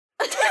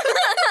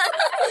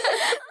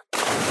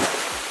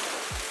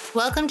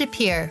Welcome to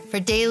Peer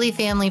for Daily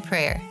Family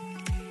Prayer.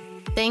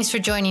 Thanks for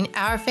joining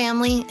our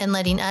family and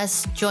letting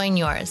us join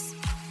yours.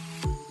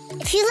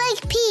 If you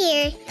like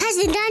Peer, pass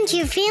it on to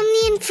your family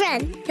and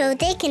friends so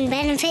they can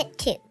benefit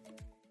too.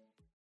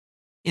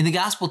 In the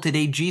gospel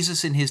today,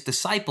 Jesus and his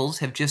disciples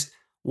have just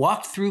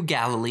walked through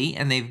Galilee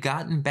and they've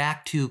gotten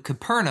back to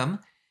Capernaum,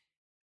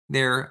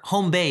 their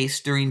home base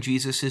during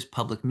Jesus'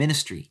 public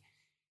ministry.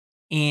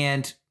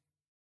 And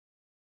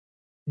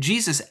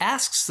Jesus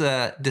asks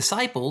the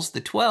disciples,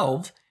 the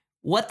 12,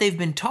 what they've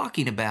been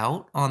talking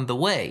about on the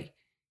way.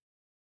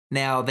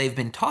 Now, they've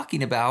been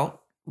talking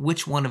about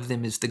which one of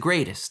them is the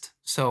greatest.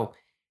 So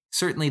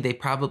certainly they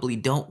probably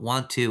don't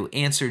want to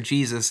answer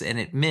Jesus and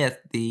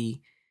admit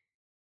the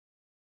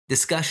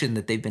discussion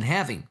that they've been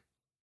having.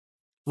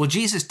 Well,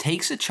 Jesus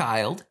takes a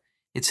child.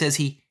 It says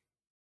he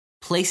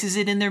places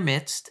it in their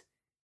midst,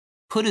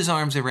 put his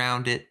arms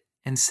around it,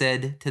 and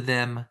said to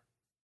them,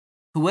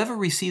 "Whoever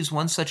receives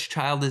one such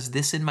child as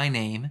this in my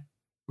name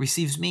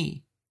receives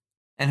me.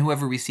 And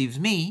whoever receives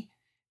me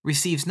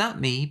receives not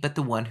me, but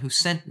the one who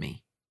sent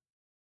me."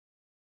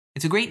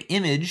 It's a great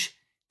image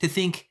to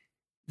think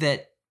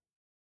that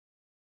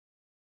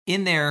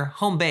in their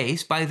home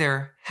base, by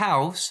their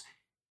house,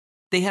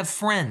 they have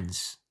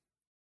friends.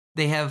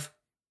 They have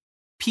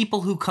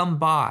people who come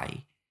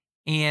by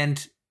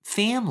and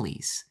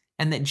families,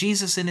 and that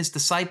Jesus and his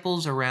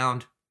disciples are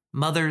around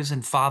mothers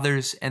and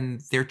fathers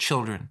and their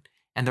children,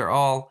 and they're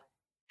all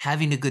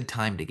having a good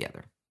time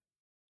together.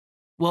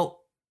 Well,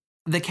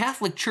 the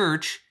Catholic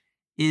Church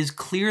is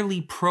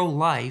clearly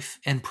pro-life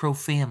and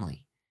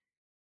pro-family.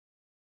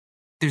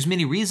 There's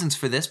many reasons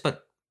for this,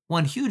 but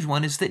one huge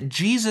one is that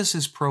Jesus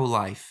is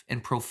pro-life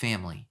and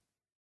pro-family.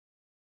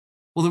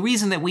 Well, the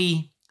reason that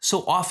we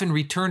so often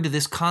return to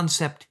this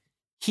concept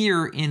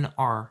here in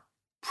our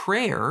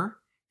prayer,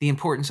 the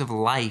importance of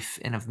life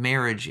and of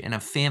marriage and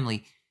of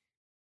family,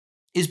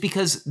 is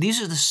because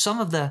these are some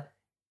of the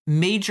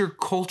major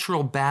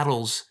cultural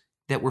battles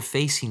that we're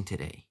facing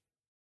today.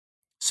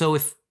 So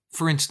if,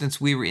 for instance,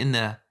 we were in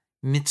the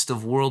midst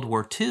of World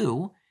War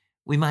II,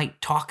 we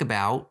might talk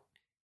about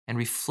and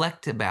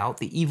reflect about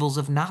the evils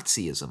of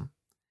Nazism.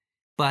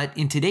 But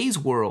in today's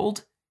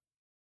world,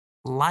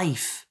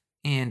 life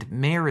and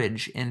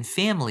marriage and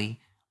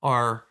family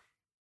are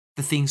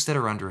the things that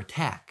are under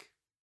attack.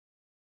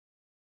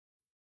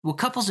 Well,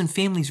 couples and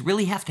families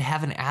really have to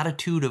have an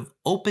attitude of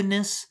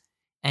openness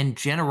and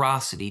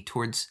generosity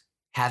towards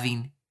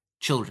having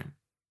children.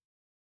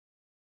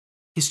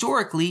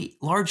 Historically,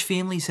 large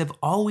families have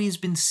always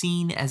been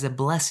seen as a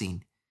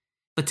blessing,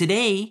 but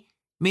today,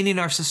 many in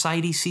our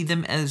society see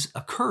them as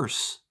a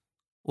curse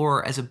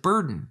or as a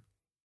burden.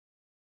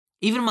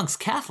 Even amongst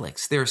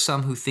Catholics, there are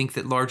some who think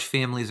that large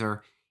families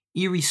are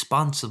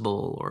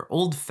irresponsible or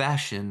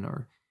old-fashioned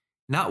or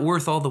not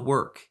worth all the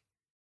work.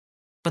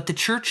 But the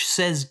Church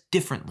says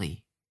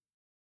differently.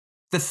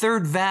 The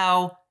third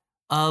vow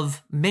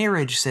of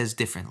marriage says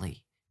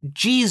differently.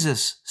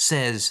 Jesus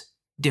says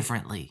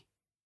differently.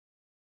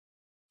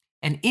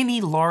 And any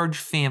large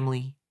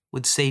family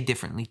would say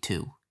differently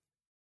too.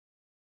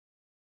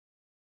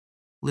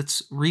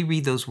 Let's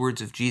reread those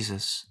words of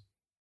Jesus.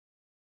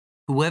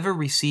 "Whoever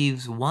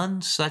receives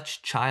one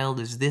such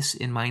child as this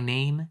in my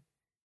name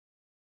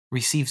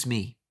receives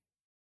me."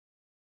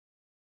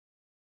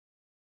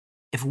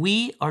 If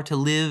we are to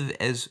live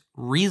as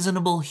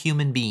reasonable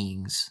human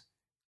beings,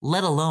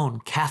 let alone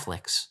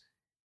Catholics,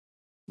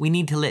 we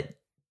need to let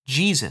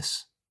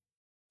Jesus,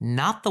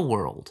 not the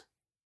world,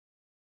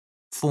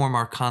 form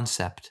our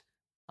concept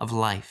of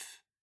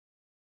life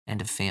and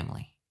of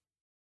family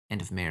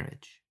and of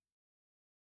marriage.